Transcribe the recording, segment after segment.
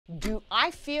Do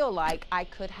I feel like I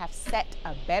could have set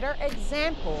a better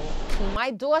example to my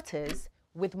daughters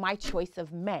with my choice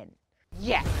of men?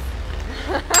 Yes.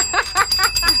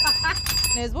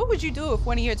 What would you do if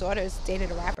one of your daughters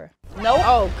dated a rapper? Nope.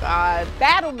 Oh, God.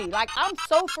 Battle me. Like, I'm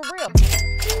so for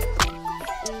real.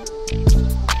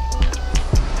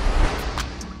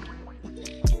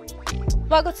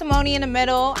 Welcome to Monie in the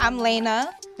Middle. I'm Layna.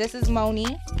 This is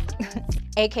Monie,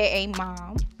 aka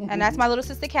Mom. And that's my little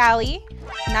sister Cali.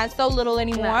 Not so little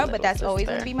anymore, but that's always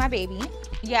gonna be my baby.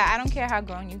 Yeah, I don't care how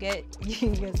grown you get.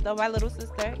 You're still my little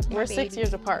sister. We're 6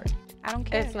 years apart. I don't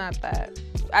care. It's not that.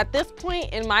 At this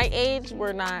point in my age,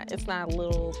 we're not, it's not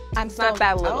little. It's not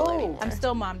that little anymore. I'm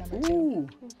still mom number 2. Ooh.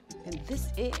 And this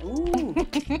is, ooh.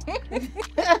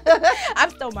 I'm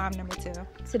still mom number 2.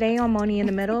 Today on Monie in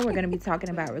the Middle, we're going to be talking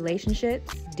about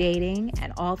relationships, dating,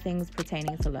 and all things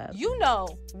pertaining to love. You know,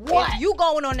 what? If you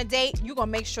going on a date, you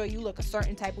gonna make sure you look a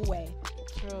certain type of way.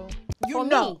 True. You For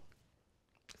know. me.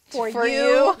 For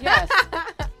you? Yes.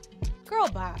 Girl,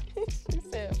 bye. She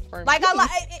said for Like, me.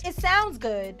 it sounds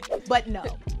good, but no.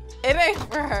 It ain't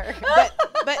for her.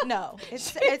 But no,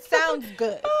 it sounds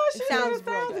good. Oh, it sounds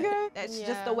real sounds good. That's Yeah.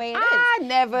 just the way it is. I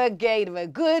never gave a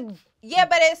good Yeah,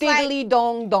 but it's like, diddly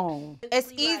dong dong.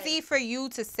 it's easy for you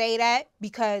to say that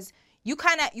because you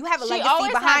have a She legacy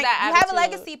always had behind that you. Have a attitude.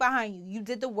 legacy behind you. You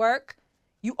did the work.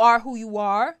 You are who you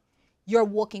are. You're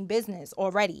walking business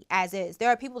already as is. There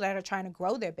are people that are trying to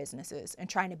grow their businesses and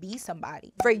trying to be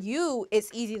somebody. For you,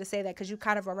 it's easy to say that because you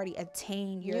kind of already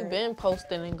attained your. You've been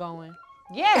posting and going.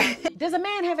 Yeah. Does a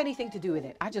man have anything to do with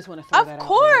it? I just want to throw that out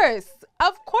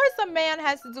Of course, a man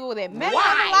has to do with it. Men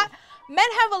Why?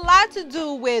 have a lot to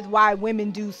do with why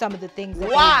women do some of the things that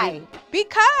Why? they do.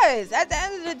 Because at the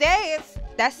end of the day,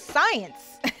 that's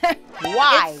science.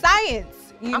 Why? It's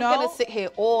science. You know, I'm gonna sit here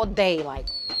all day like,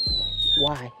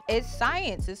 why? it's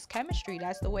science. It's chemistry.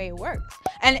 That's the way it works.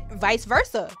 And vice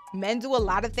versa. Men do a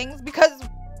lot of things because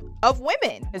of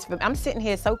women. I'm sitting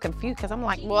here so confused because I'm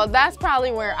like, Well, that's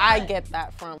probably where I get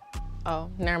that from. Oh,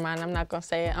 never mind. I'm not going to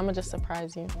say it. I'm going to just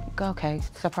surprise you. okay,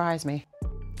 surprise me.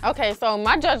 Okay, so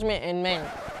my judgment in men,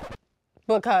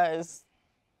 because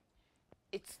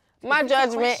It's my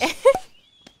judgment,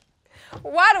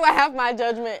 why do I have my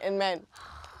judgment in men?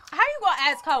 How you gonna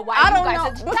ask her why I you don't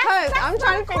guys know, because I'm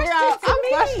trying to figure out, I'm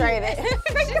frustrated.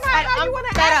 Think about how you want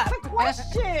to fed ask up. the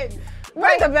question.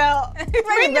 Ring the bell.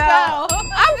 Ring the bell.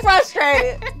 I'm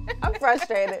frustrated. I'm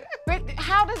frustrated But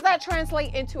how does that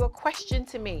translate into a question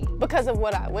to me? because of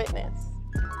what I witnessed,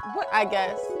 I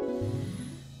guess.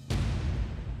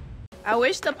 I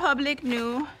wish the public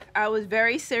knew I was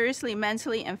very seriously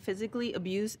mentally and physically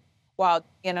abused while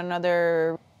in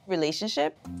another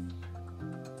relationship.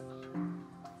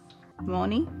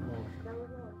 Monie?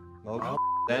 Mo,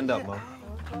 stand up, Mo.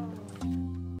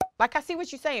 Like, I see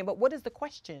what you're saying, but what is the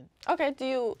question? Okay,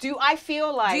 Do I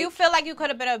feel like... Do you feel like you could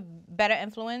have been a better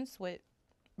influence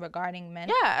regarding men?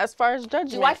 yeah, as far as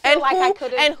judgment. I feel like I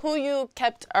could've- And who you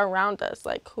kept around us,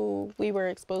 like who we were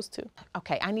exposed to.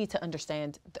 Okay, I need to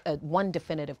understand one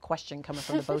definitive question coming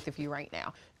from the both of you right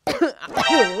now.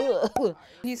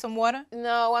 Need some water?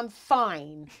 No, I'm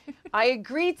fine. I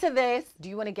agree to this. Do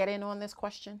you want to get in on this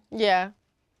question? Yeah.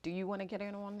 Do you want to get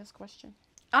in on this question?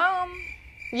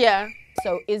 Yeah.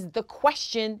 So is the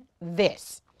question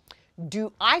this?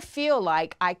 Do I feel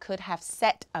like I could have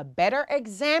set a better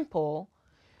example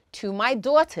to my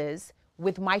daughters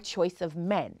with my choice of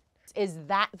men? Is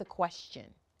that the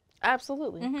question?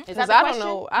 Absolutely. Is Because that the I question?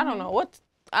 don't know what to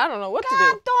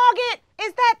God do. dog it.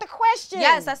 Is that the question?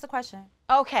 Yes, that's the question.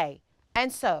 Okay.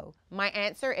 And so my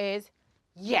answer is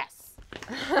yes.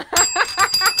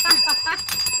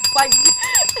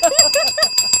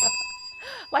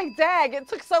 Like, dag, it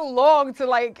took so long to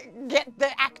like get the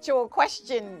actual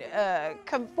question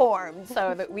conformed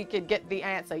so that we could get the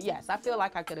answer. Yes, I feel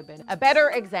like I could have been a better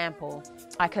example.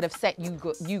 I could have set you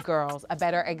girls a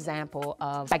better example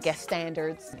of, I guess,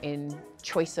 standards in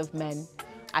choice of men.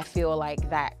 I feel like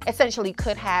that essentially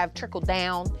could have trickled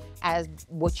down as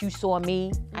what you saw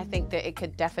me. I think that it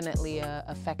could definitely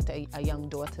affect a young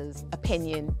daughter's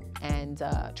opinion and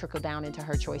trickle down into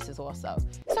her choices also.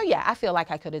 So yeah, I feel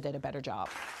like I could have did a better job.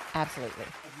 Absolutely.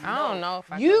 I don't know if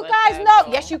I You can let guys that know,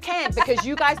 go. yes you can, because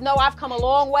you guys know I've come a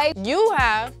long way. You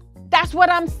have. That's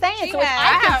what I'm saying. So if I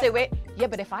has. can do it, yeah,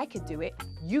 but if I could do it,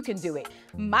 you can do it.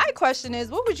 My question is,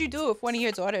 what would you do if one of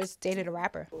your daughters dated a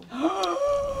rapper?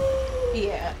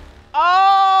 Yeah.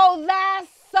 Oh, that's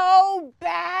so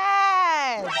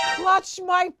bad. Clutch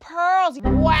my pearls.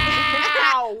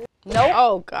 Wow. Nope.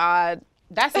 Oh God.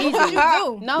 That's easy. What would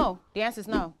you do? No. The answer's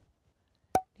no.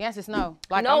 The answer's no.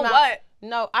 Like, No I'm not, what?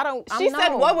 No, I don't. She said,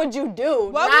 "What would you do?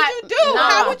 What would you do?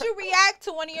 How would you react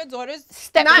to one of your daughters?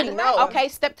 Step Not to no. Okay,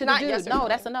 step to the Not dude. yes or No, no.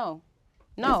 that's a no.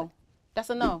 No, that's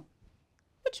a no.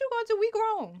 What you gonna do? We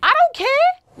grown. I don't care.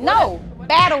 No,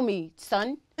 battle me,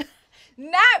 son.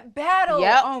 Not battle.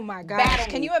 Yep. Oh my gosh. Battle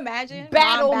Can me. you imagine?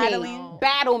 Battle Mom me. battling?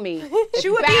 Battle me. She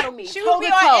would battle be, me. she would be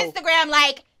toe to on toe. Instagram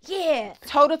like, yeah,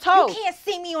 Toe to toe. you can't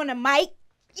see me on the mic.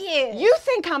 Yeah. You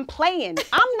think I'm playing.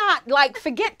 I'm not. Like,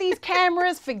 forget these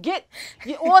cameras, forget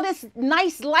all this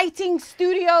nice lighting,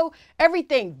 studio,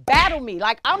 everything. Battle me.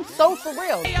 Like, I'm so for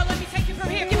real. Hey, yo, let me take you from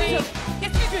here, queen.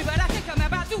 Excuse me, but I think I'm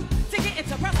about to get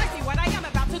into precisely what I am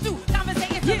about to do.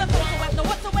 Conversating to the floor, so as no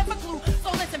whatsoever clue.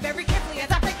 So listen very carefully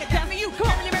as I break it down for you.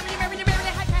 Merrily,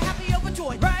 happy,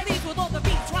 overjoyed. Ride ease with all the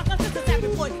beats, rock us to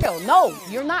happy boy. No,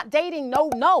 you're not dating.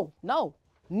 No.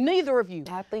 Neither of you.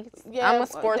 Athletes. Yeah, I'm a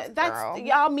sports girl.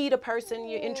 Y'all meet a person,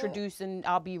 you introduce, and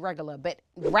I'll be regular. But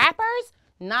rappers,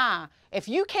 nah. If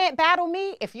you can't battle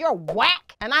me, if you're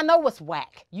whack, and I know what's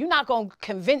whack, you're not gonna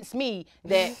convince me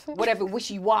that whatever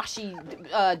wishy-washy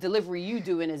delivery you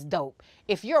doing is dope.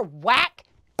 If you're whack,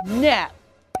 no.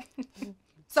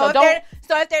 So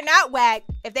if they're not whack,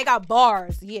 if they got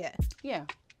bars, yeah. Yeah.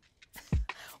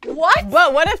 What?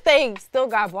 But what if they still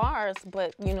got bars,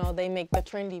 but you know they make the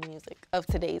trendy music of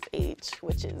today's age,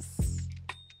 which is.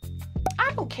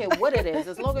 I don't care what it is,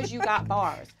 as long as you got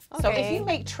bars. So if Okay. you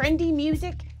make trendy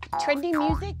music,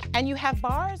 and you have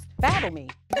bars, battle me.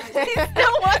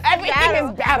 Everything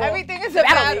is battle. Everything is a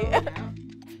battle.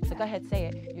 So go ahead, say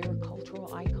it. You're a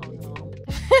cultural icon, Mom.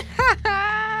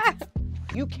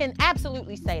 You can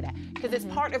absolutely say that because it's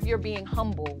part of your being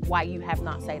humble why you have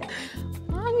not said that.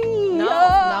 Mommy. No.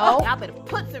 Y'all better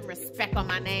put some respect on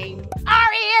my name.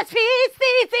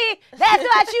 R-E-S-P-C-T. That's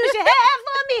what you should have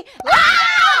for me.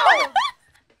 Wow!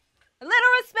 A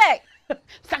little respect.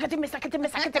 Suck it to me, suck it to me,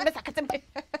 suck it to me, suck it to me.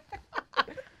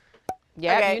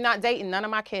 Yeah, Okay. you're not dating none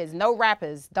of my kids. No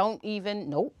rappers. Don't even,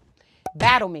 nope.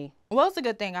 Battle me. Well, it's a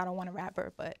good thing I don't want a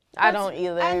rapper, but I don't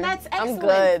either. And that's excellent. I'm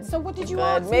good. So what did you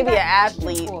I'm ask good. me Maybe an that question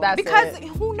athlete. for? That's because it.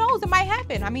 who knows? It might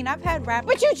happen. I mean, I've had rappers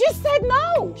But you just said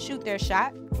no. shoot their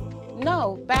shot.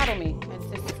 No, battle me. It's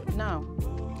just, no.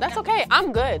 That's okay.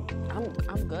 I'm good.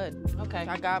 I'm good. Okay.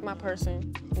 I got my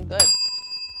person. I'm good.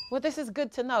 Well, this is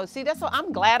good to know. See, that's what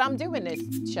I'm glad I'm doing this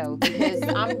show because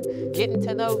I'm getting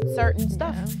to know certain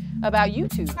stuff about you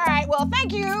two. All right, well,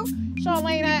 thank you,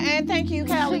 Layna, and thank you,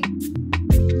 Cali.